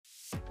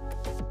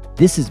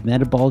This is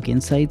Metabolic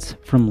Insights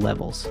from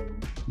Levels,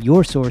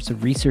 your source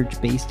of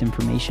research-based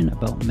information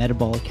about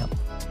metabolic health.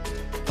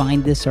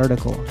 Find this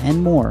article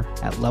and more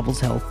at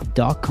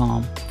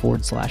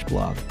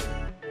levelshealth.com/blog.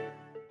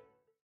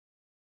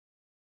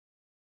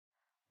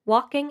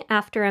 Walking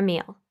after a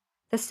meal,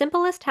 the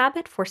simplest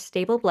habit for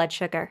stable blood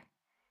sugar.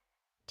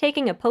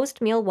 Taking a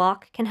post-meal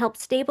walk can help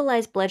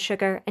stabilize blood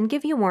sugar and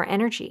give you more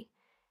energy.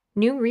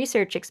 New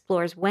research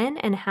explores when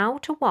and how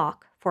to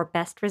walk for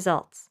best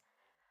results.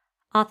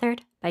 Authored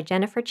by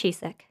Jennifer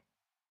Chesick.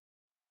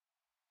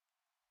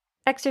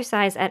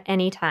 Exercise at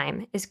any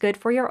time is good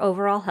for your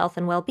overall health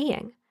and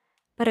well-being,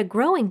 but a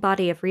growing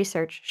body of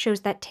research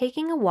shows that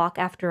taking a walk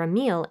after a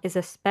meal is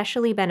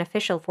especially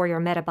beneficial for your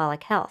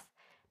metabolic health,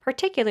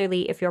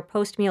 particularly if your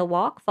post-meal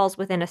walk falls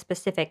within a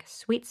specific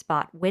sweet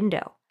spot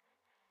window.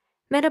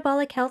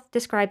 Metabolic health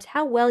describes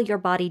how well your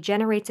body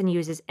generates and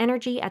uses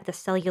energy at the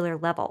cellular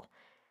level.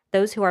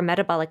 Those who are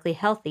metabolically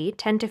healthy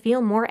tend to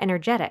feel more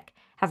energetic,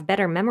 have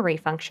better memory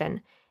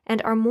function, and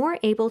are more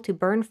able to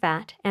burn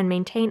fat and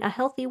maintain a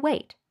healthy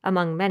weight,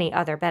 among many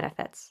other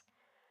benefits.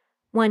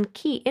 One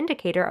key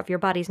indicator of your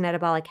body's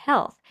metabolic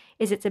health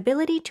is its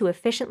ability to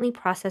efficiently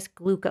process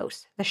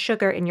glucose, the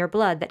sugar in your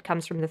blood that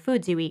comes from the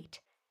foods you eat.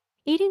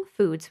 Eating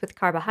foods with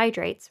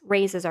carbohydrates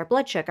raises our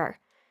blood sugar.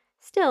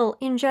 Still,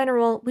 in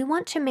general, we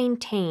want to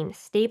maintain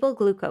stable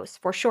glucose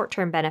for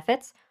short-term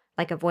benefits,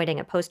 like avoiding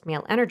a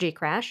post-meal energy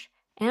crash,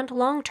 and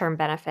long-term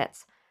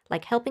benefits,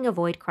 like helping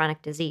avoid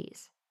chronic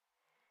disease.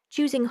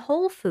 Choosing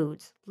whole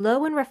foods,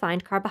 low in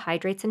refined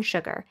carbohydrates and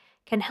sugar,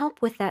 can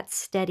help with that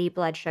steady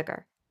blood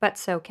sugar, but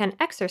so can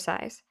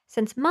exercise,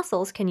 since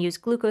muscles can use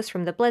glucose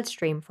from the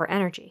bloodstream for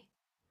energy.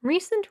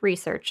 Recent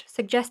research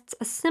suggests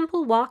a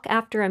simple walk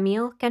after a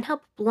meal can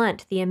help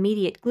blunt the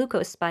immediate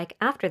glucose spike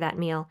after that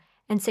meal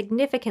and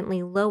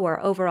significantly lower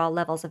overall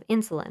levels of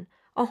insulin,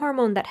 a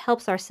hormone that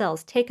helps our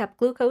cells take up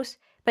glucose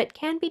but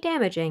can be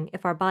damaging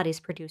if our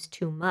bodies produce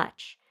too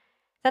much.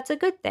 That's a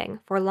good thing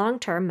for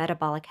long-term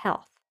metabolic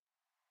health.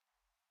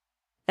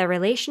 The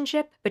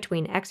relationship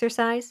between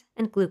exercise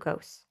and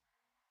glucose.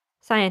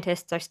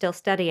 Scientists are still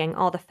studying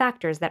all the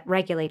factors that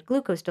regulate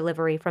glucose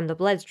delivery from the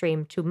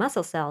bloodstream to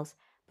muscle cells,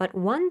 but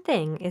one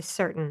thing is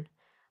certain.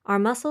 Our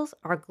muscles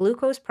are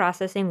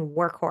glucose-processing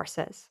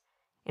workhorses.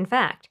 In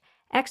fact,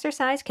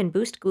 exercise can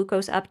boost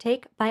glucose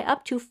uptake by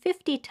up to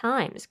 50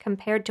 times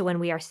compared to when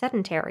we are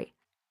sedentary.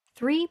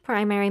 3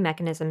 primary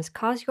mechanisms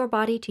cause your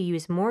body to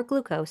use more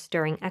glucose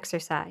during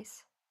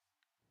exercise.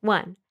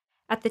 1.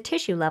 At the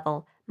tissue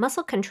level,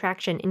 muscle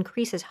contraction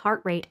increases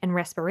heart rate and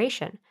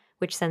respiration,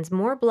 which sends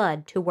more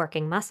blood to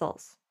working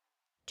muscles.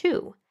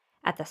 2.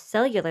 At the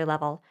cellular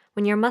level,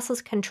 when your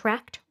muscles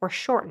contract or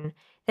shorten,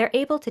 they're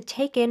able to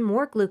take in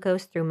more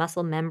glucose through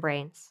muscle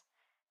membranes.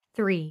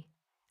 3.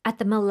 At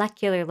the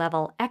molecular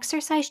level,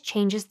 exercise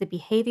changes the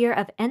behavior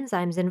of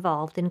enzymes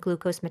involved in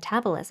glucose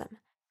metabolism.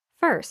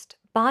 First,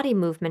 body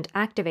movement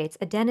activates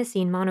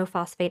adenosine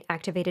monophosphate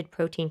activated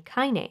protein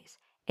kinase,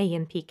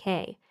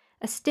 AMPK,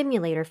 a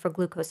stimulator for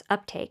glucose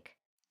uptake.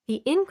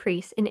 The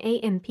increase in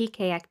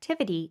AMPK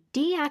activity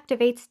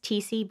deactivates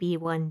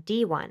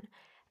TCB1D1,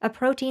 a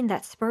protein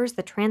that spurs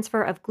the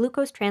transfer of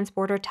glucose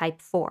transporter type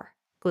 4,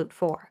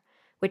 GLUT4,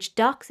 which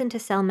docks into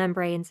cell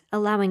membranes,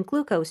 allowing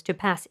glucose to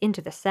pass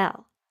into the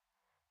cell.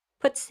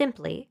 Put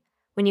simply,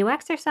 when you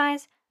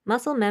exercise,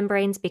 muscle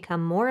membranes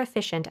become more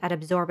efficient at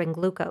absorbing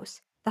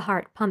glucose. The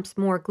heart pumps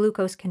more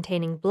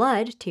glucose-containing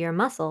blood to your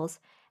muscles,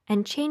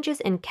 and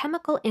changes in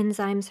chemical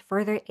enzymes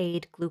further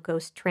aid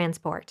glucose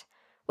transport.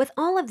 With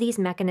all of these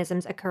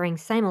mechanisms occurring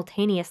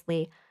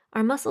simultaneously,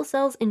 our muscle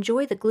cells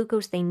enjoy the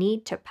glucose they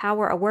need to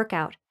power a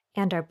workout,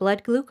 and our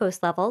blood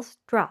glucose levels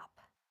drop.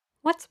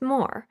 What's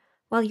more,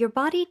 while your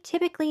body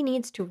typically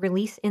needs to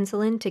release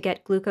insulin to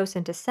get glucose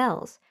into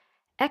cells,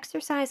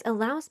 exercise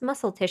allows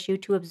muscle tissue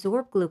to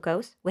absorb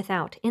glucose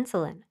without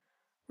insulin.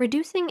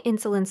 Reducing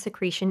insulin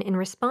secretion in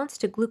response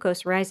to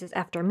glucose rises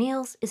after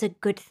meals is a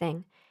good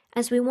thing,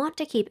 as we want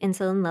to keep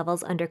insulin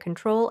levels under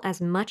control as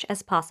much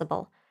as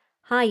possible.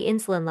 High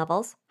insulin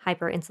levels,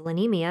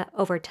 hyperinsulinemia,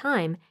 over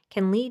time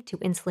can lead to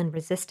insulin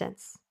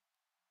resistance.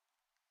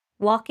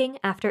 Walking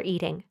after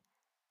eating.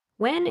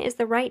 When is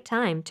the right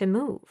time to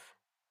move?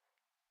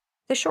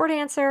 The short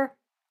answer,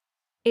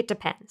 it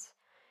depends.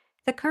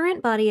 The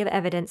current body of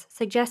evidence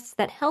suggests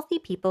that healthy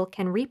people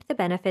can reap the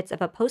benefits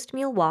of a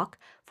post-meal walk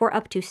for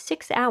up to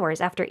 6 hours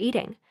after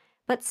eating,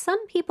 but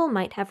some people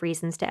might have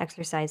reasons to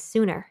exercise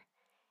sooner.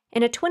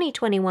 In a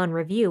 2021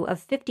 review of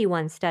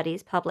 51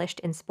 studies published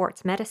in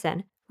Sports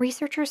Medicine,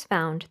 researchers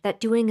found that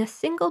doing a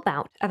single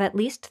bout of at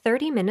least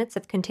 30 minutes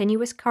of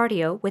continuous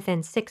cardio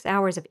within 6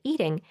 hours of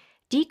eating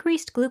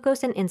decreased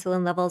glucose and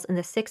insulin levels in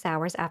the 6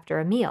 hours after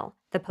a meal,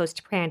 the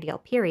postprandial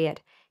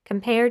period,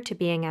 compared to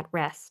being at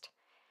rest.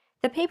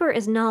 The paper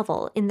is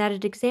novel in that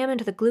it examined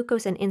the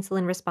glucose and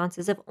insulin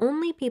responses of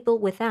only people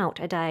without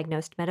a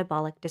diagnosed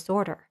metabolic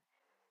disorder.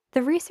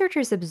 The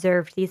researchers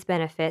observed these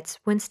benefits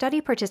when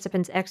study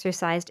participants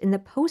exercised in the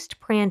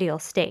postprandial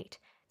state,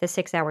 the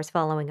 6 hours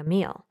following a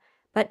meal,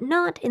 but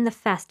not in the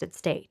fasted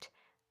state,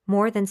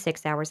 more than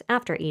 6 hours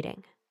after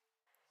eating.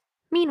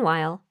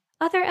 Meanwhile,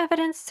 other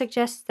evidence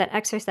suggests that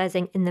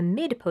exercising in the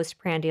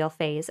mid-postprandial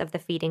phase of the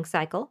feeding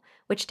cycle,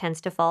 which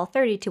tends to fall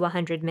 30 to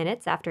 100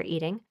 minutes after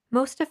eating,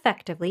 most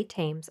effectively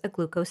tames a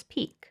glucose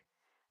peak.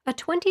 A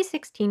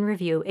 2016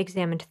 review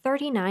examined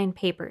 39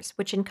 papers,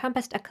 which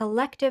encompassed a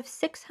collective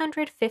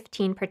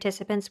 615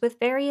 participants with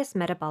various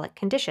metabolic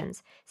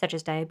conditions, such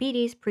as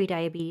diabetes,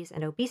 prediabetes,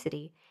 and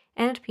obesity,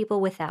 and people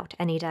without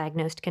any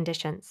diagnosed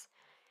conditions.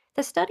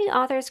 The study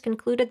authors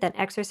concluded that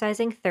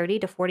exercising 30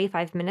 to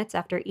 45 minutes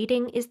after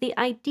eating is the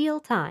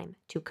ideal time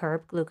to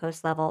curb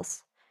glucose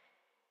levels.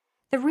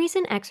 The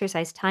reason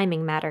exercise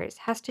timing matters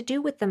has to do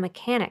with the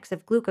mechanics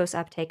of glucose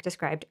uptake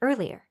described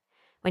earlier.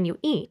 When you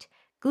eat,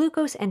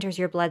 glucose enters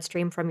your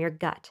bloodstream from your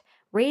gut,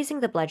 raising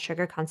the blood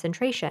sugar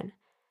concentration.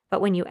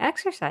 But when you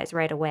exercise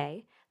right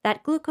away,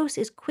 that glucose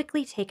is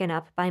quickly taken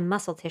up by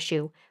muscle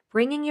tissue,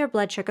 bringing your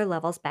blood sugar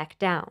levels back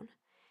down.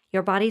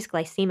 Your body's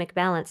glycemic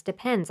balance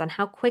depends on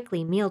how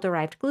quickly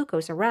meal-derived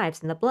glucose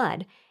arrives in the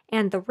blood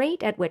and the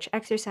rate at which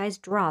exercise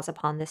draws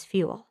upon this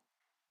fuel.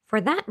 For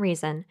that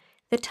reason,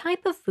 the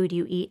type of food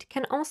you eat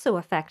can also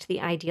affect the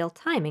ideal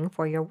timing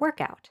for your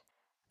workout.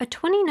 A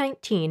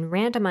 2019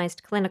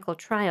 randomized clinical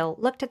trial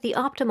looked at the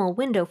optimal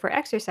window for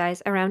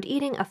exercise around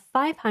eating a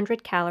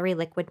 500-calorie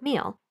liquid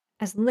meal,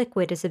 as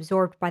liquid is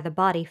absorbed by the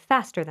body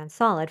faster than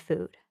solid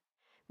food.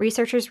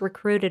 Researchers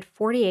recruited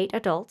 48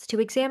 adults to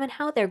examine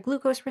how their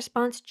glucose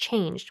response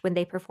changed when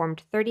they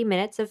performed 30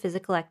 minutes of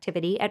physical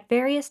activity at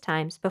various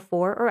times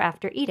before or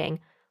after eating,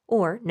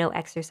 or no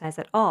exercise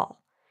at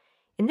all.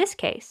 In this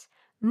case,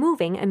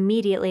 moving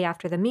immediately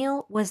after the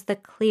meal was the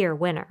clear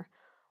winner.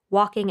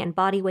 Walking and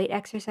body weight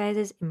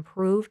exercises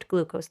improved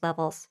glucose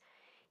levels.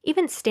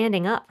 Even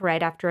standing up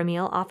right after a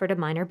meal offered a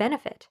minor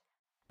benefit.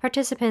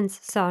 Participants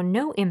saw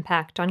no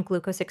impact on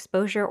glucose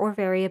exposure or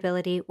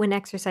variability when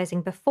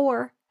exercising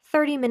before,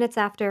 30 minutes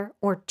after,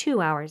 or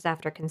 2 hours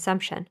after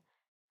consumption.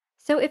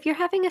 So if you're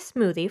having a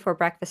smoothie for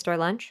breakfast or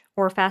lunch,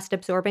 or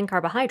fast-absorbing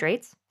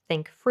carbohydrates,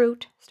 think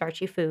fruit,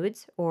 starchy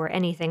foods, or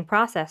anything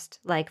processed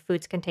like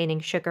foods containing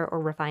sugar or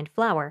refined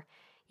flour,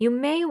 you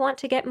may want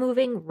to get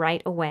moving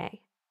right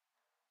away.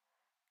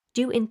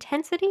 Do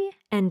intensity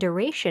and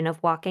duration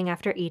of walking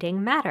after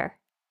eating matter?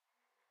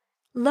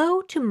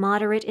 Low to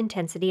moderate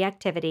intensity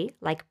activity,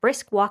 like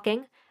brisk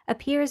walking,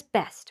 appears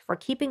best for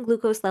keeping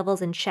glucose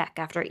levels in check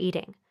after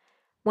eating.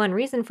 One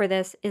reason for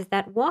this is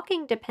that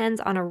walking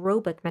depends on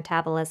aerobic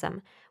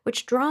metabolism,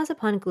 which draws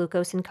upon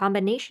glucose in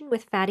combination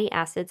with fatty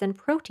acids and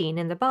protein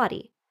in the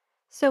body.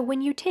 So when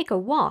you take a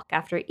walk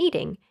after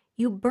eating,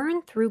 you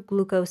burn through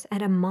glucose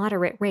at a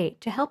moderate rate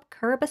to help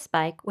curb a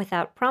spike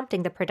without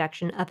prompting the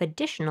production of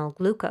additional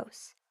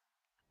glucose.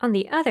 On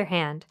the other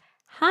hand,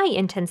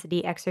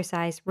 high-intensity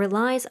exercise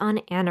relies on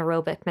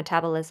anaerobic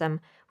metabolism,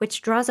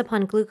 which draws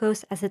upon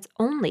glucose as its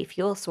only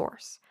fuel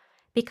source.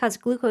 Because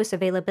glucose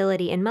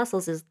availability in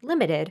muscles is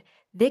limited,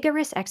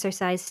 vigorous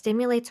exercise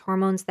stimulates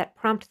hormones that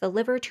prompt the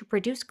liver to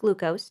produce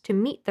glucose to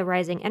meet the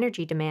rising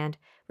energy demand,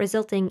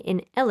 resulting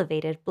in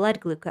elevated blood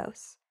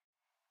glucose.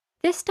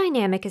 This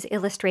dynamic is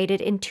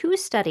illustrated in 2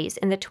 studies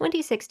in the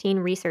 2016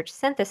 research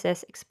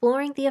synthesis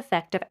exploring the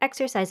effect of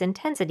exercise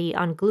intensity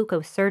on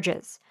glucose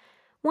surges.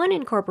 One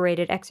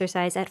incorporated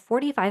exercise at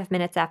 45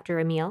 minutes after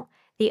a meal,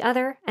 the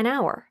other an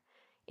hour.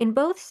 In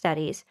both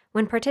studies,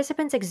 when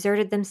participants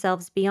exerted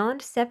themselves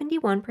beyond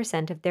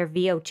 71% of their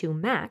VO2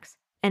 max,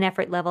 an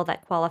effort level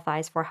that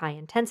qualifies for high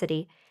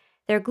intensity,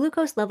 their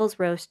glucose levels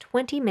rose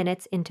 20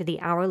 minutes into the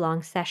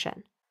hour-long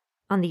session.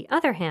 On the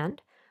other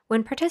hand,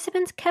 when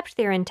participants kept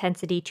their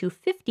intensity to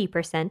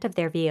 50% of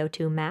their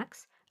VO2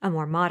 max, a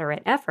more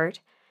moderate effort,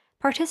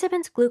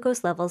 participants'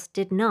 glucose levels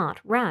did not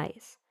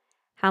rise.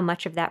 How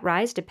much of that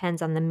rise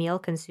depends on the meal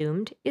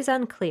consumed is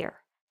unclear.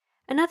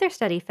 Another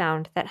study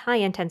found that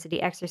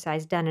high-intensity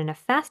exercise done in a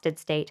fasted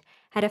state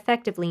had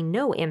effectively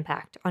no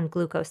impact on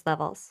glucose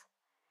levels.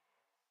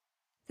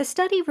 The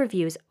study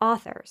review's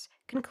authors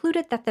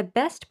concluded that the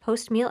best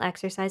post-meal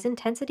exercise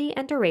intensity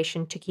and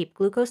duration to keep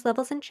glucose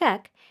levels in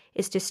check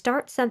is to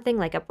start something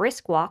like a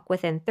brisk walk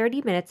within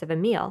 30 minutes of a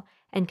meal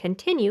and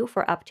continue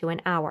for up to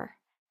an hour.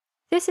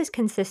 This is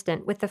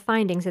consistent with the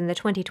findings in the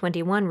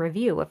 2021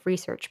 review of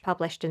research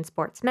published in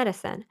Sports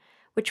Medicine,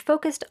 which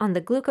focused on the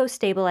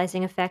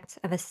glucose-stabilizing effects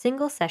of a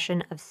single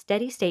session of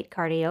steady-state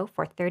cardio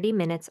for 30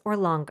 minutes or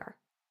longer.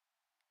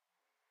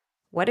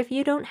 What if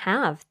you don't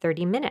have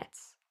 30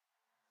 minutes?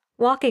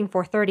 Walking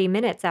for 30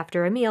 minutes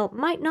after a meal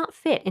might not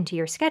fit into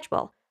your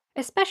schedule,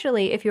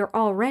 especially if you're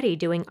already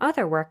doing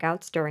other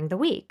workouts during the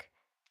week.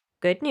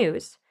 Good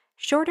news,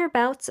 shorter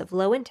bouts of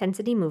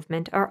low-intensity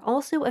movement are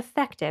also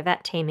effective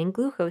at taming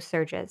glucose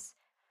surges.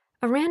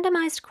 A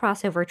randomized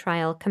crossover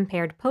trial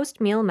compared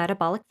post-meal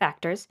metabolic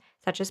factors,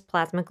 such as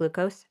plasma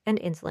glucose and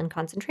insulin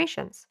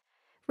concentrations.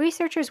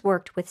 Researchers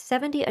worked with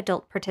 70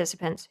 adult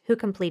participants who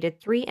completed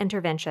 3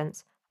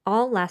 interventions,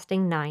 all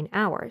lasting 9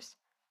 hours.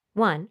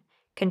 1.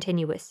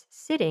 Continuous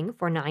sitting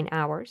for 9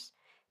 hours.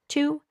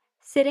 2.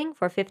 Sitting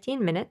for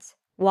 15 minutes,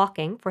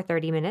 walking for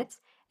 30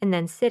 minutes, and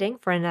then sitting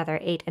for another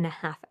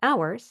 8.5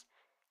 hours.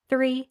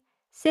 3.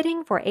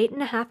 sitting for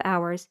 8.5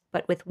 hours,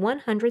 but with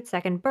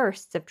 100-second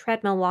bursts of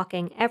treadmill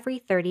walking every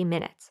 30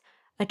 minutes,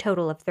 a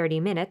total of 30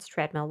 minutes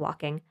treadmill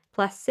walking,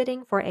 plus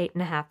sitting for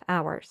 8.5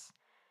 hours.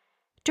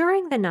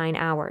 During the 9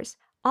 hours,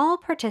 all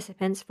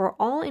participants for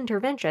all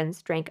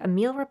interventions drank a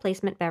meal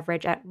replacement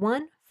beverage at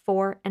 1,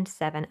 4, and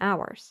 7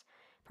 hours.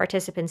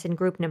 Participants in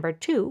group number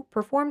 2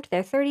 performed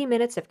their 30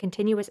 minutes of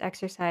continuous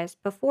exercise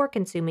before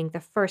consuming the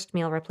first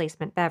meal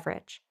replacement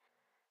beverage.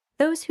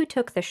 Those who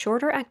took the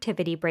shorter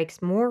activity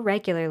breaks more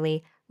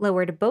regularly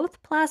lowered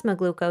both plasma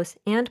glucose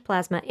and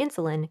plasma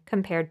insulin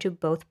compared to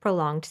both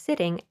prolonged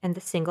sitting and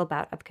the single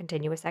bout of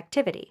continuous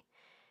activity.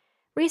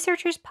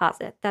 Researchers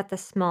posit that the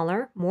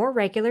smaller, more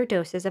regular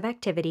doses of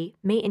activity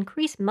may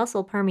increase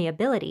muscle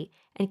permeability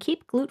and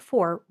keep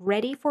GLUT4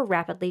 ready for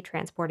rapidly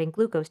transporting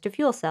glucose to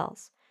fuel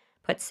cells.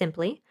 Put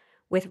simply,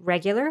 with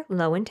regular,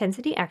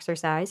 low-intensity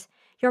exercise,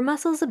 your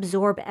muscles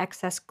absorb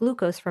excess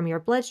glucose from your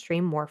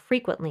bloodstream more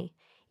frequently,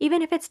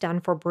 even if it's done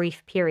for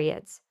brief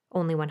periods,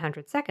 only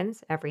 100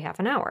 seconds every half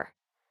an hour.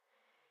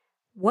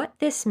 What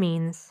this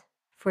means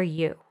for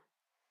you.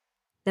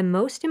 The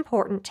most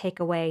important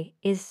takeaway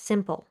is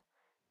simple.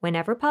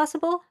 Whenever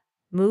possible,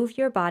 move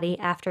your body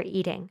after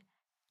eating.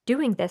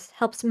 Doing this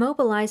helps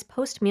mobilize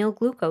post-meal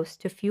glucose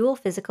to fuel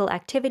physical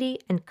activity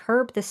and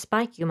curb the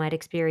spike you might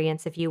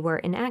experience if you were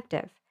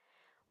inactive.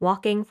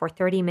 Walking for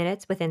 30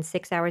 minutes within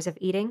 6 hours of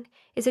eating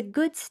is a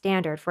good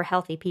standard for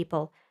healthy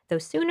people, though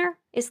sooner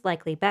is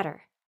likely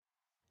better.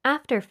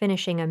 After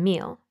finishing a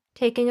meal,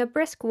 taking a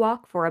brisk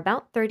walk for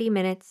about 30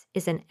 minutes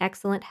is an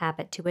excellent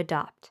habit to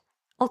adopt.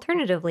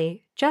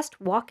 Alternatively, just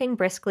walking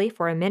briskly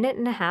for a minute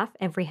and a half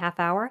every half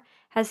hour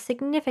has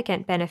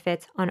significant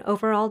benefits on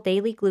overall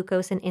daily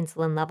glucose and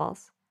insulin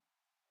levels.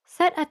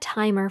 Set a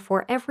timer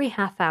for every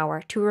half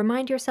hour to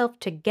remind yourself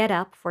to get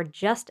up for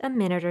just a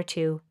minute or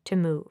two to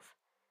move.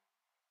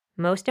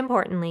 Most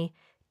importantly,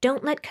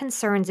 don't let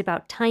concerns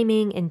about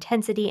timing,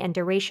 intensity, and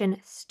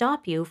duration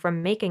stop you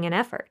from making an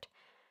effort.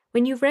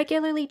 When you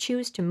regularly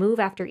choose to move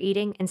after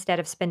eating instead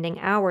of spending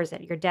hours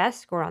at your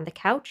desk or on the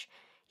couch,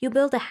 you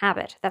build a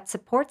habit that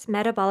supports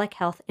metabolic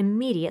health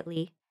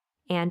immediately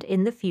and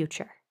in the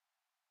future.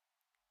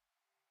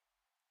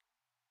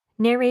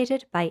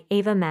 Narrated by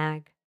Ava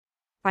Mag.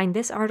 Find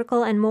this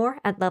article and more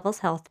at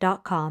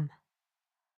levelshealth.com.